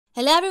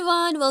Hello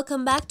everyone,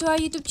 welcome back to our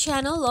YouTube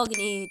channel Login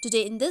Aid.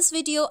 Today in this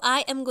video,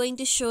 I am going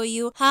to show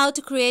you how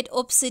to create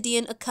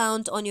Obsidian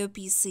account on your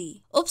PC.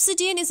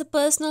 Obsidian is a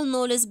personal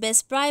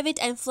knowledge-based private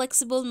and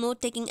flexible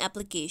note-taking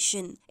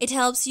application. It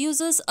helps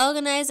users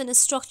organize and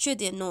structure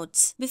their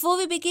notes. Before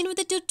we begin with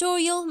the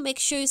tutorial, make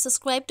sure you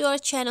subscribe to our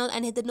channel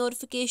and hit the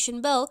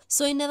notification bell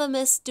so you never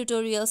miss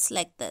tutorials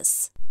like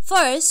this.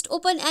 First,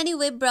 open any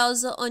web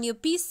browser on your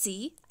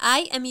PC.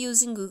 I am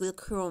using Google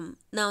Chrome.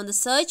 Now in the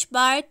search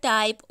bar,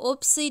 type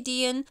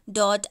Obsidian.md.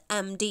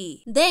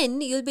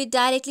 Then you'll be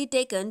directly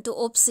taken to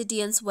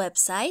Obsidian's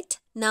website.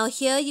 Now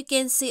here you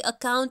can see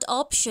account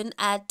option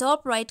at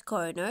top right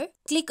corner.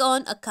 Click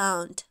on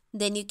account.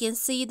 Then you can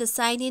see the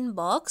sign in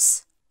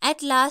box.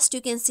 At last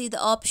you can see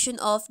the option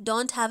of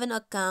don't have an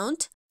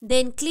account.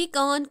 Then click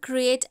on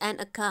create an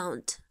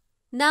account.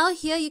 Now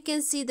here you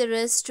can see the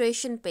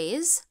registration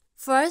page.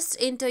 First,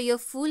 enter your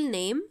full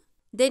name,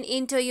 then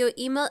enter your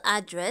email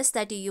address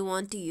that you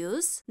want to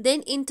use,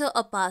 then enter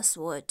a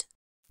password.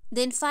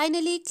 Then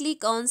finally,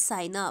 click on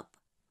sign up.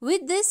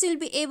 With this, you'll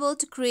be able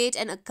to create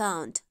an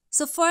account.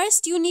 So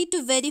first, you need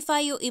to verify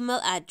your email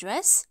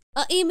address.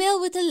 An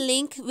email with a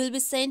link will be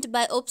sent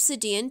by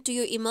Obsidian to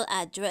your email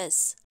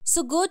address.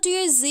 So go to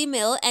your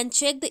Gmail and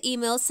check the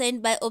email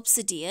sent by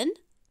Obsidian.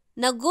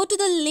 Now go to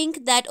the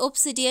link that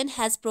Obsidian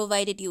has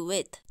provided you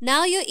with.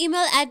 Now your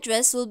email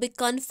address will be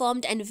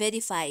confirmed and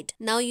verified.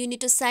 Now you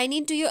need to sign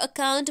into your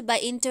account by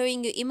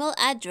entering your email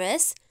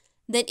address,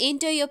 then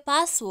enter your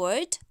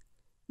password,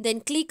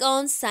 then click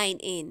on sign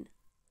in.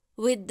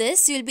 With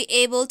this, you'll be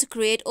able to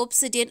create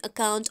Obsidian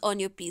account on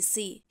your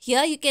PC.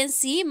 Here you can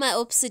see my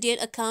Obsidian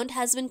account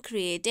has been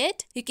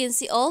created. You can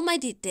see all my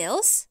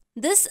details.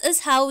 This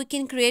is how we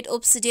can create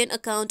Obsidian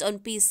account on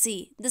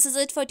PC. This is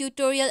it for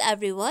tutorial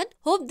everyone.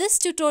 Hope this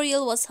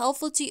tutorial was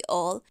helpful to you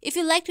all. If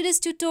you liked this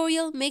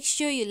tutorial, make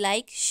sure you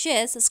like,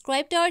 share,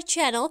 subscribe to our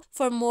channel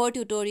for more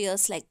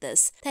tutorials like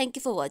this. Thank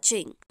you for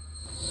watching.